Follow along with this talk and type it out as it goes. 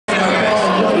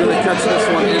catch this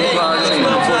one in progress,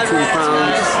 114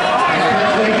 pounds.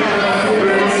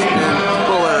 Fritz and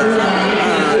Buller.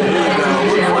 Here we go.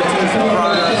 114 in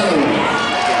progress.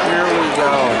 Here we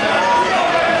go.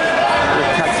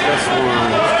 Gonna catch this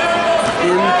one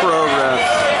in progress.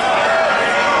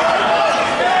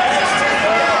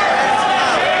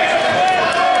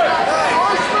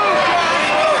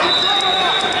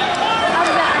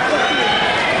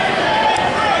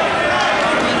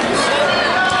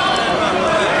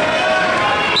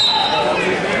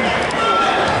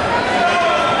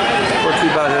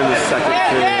 About here in the second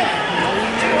period.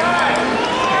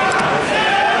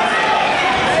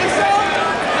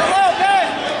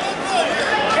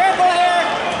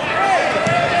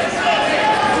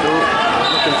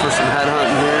 Looking for some head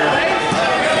hunting here.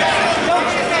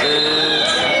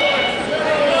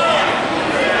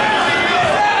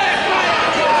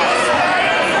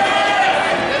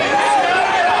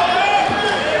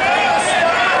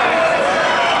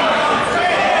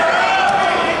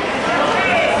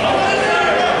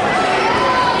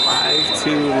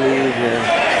 Lead here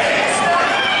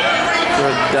for a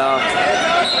duck.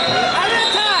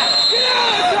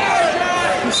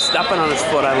 He's stepping on his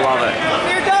foot. I love it.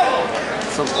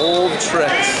 Some old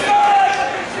tricks.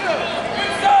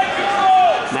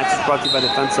 Match is brought to you by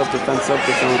Defense Up,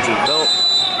 technology built.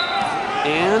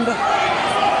 And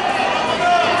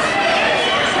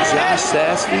Josh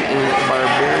Sassy and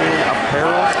Barbarian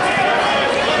Apparel.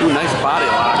 Ooh, nice body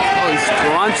lock. Oh, he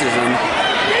scrunches him.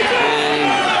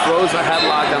 Throws a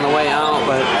headlock on the way out,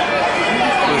 but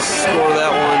we'll score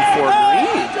that one for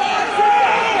Green.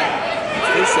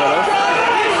 They set up.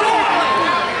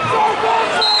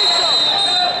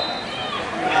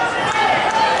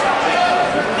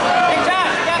 Hey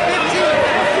Josh, you got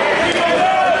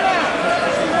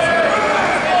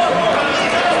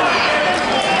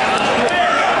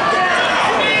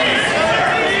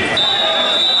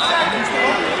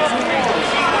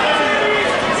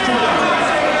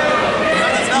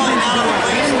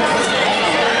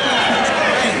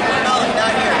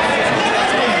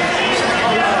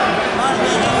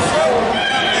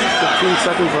 15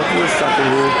 seconds left in the second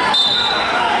here.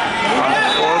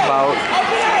 5-4 bout.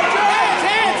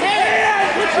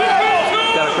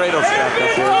 Got a cradle strapped up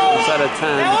here. Inside of 10.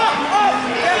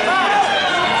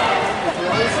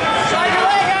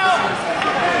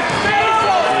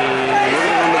 And we're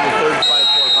going to the third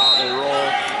 5-4 bout. They roll.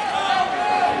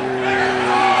 And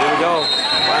here we go.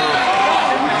 Final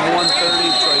 130.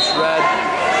 Choice red.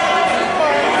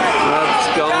 Red's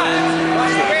going.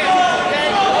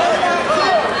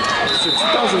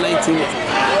 2019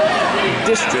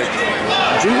 District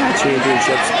Junior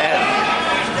Championships at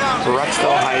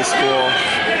Brecksville High School.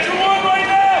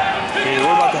 And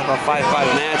we're about to have a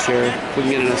 5-5 match here if we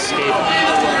can get an escape.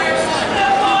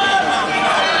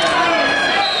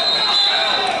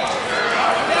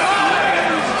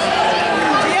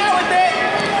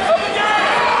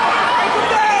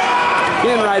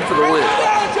 Can ride for the win.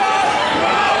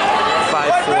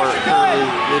 5-4 currently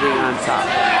leading on top.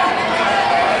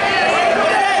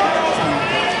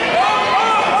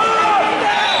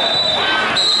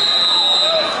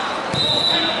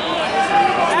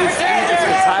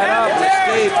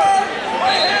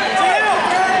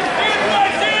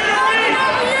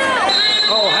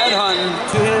 Oh, head hunting.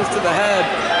 2 hands to the head.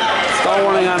 Stall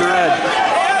warning on red.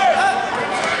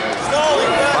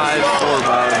 5-4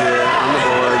 bout here on the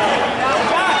board.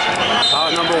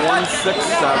 Bout number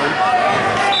 167.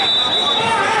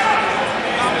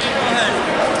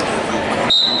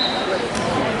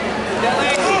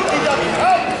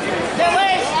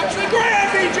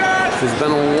 Has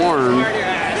been warned.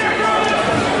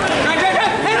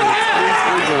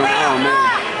 Oh man.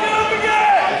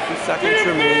 50 seconds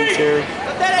remains here.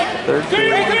 Third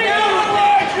period.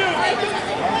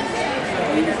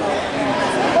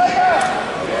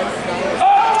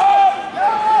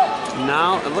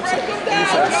 Now it looks like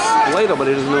he's a Splato, but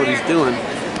he doesn't know what he's doing.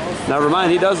 Never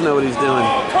mind, he does know what he's doing.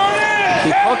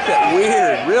 He hooked it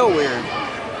weird, real weird.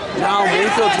 Now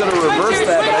Mayfield's going to reverse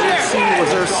that, but I didn't see, was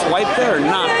there a swipe there or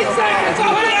not?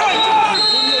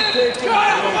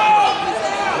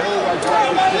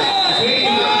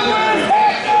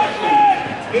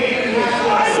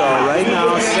 So right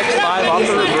now, 6-5 off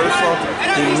the reversal.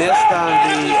 He missed on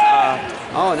the,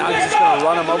 oh, now he's just going to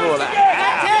run him over with a half.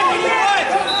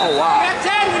 Oh, wow.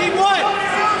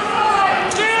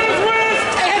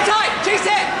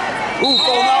 Ooh,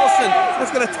 full Nelson. That's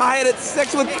going to tie it at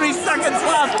 6 with 3 seconds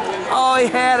left. Oh, he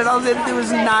had it. All he had to do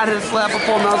was not hit a slap of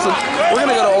full Nelson. We're going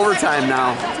to go to overtime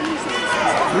now.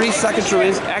 3 seconds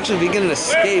remains. Actually, if you get an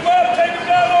escape.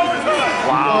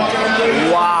 Wow.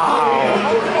 Wow.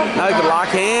 Now you can lock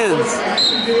hands.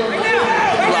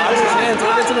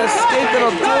 an escape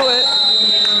that'll do it.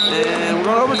 And we're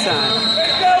going overtime.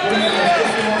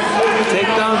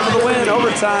 Takedown for the win.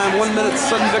 Overtime. 1 minute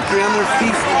sudden victory on their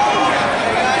feet.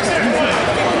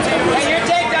 Hey, your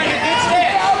takedown, your good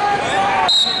step.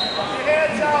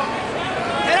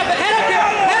 Head up here,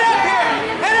 head up here,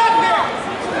 head up here.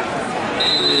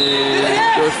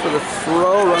 And goes for the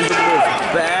throw, runs into his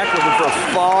back, looking for a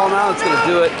fall now. It's going to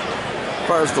do it as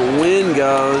far as the win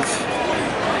goes.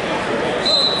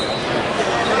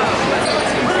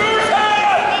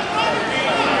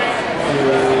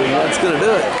 And that's going to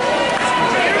do it.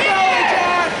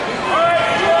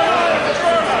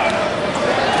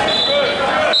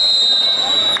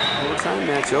 Overtime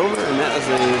match over, and that was a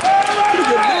pretty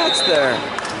good match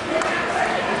there.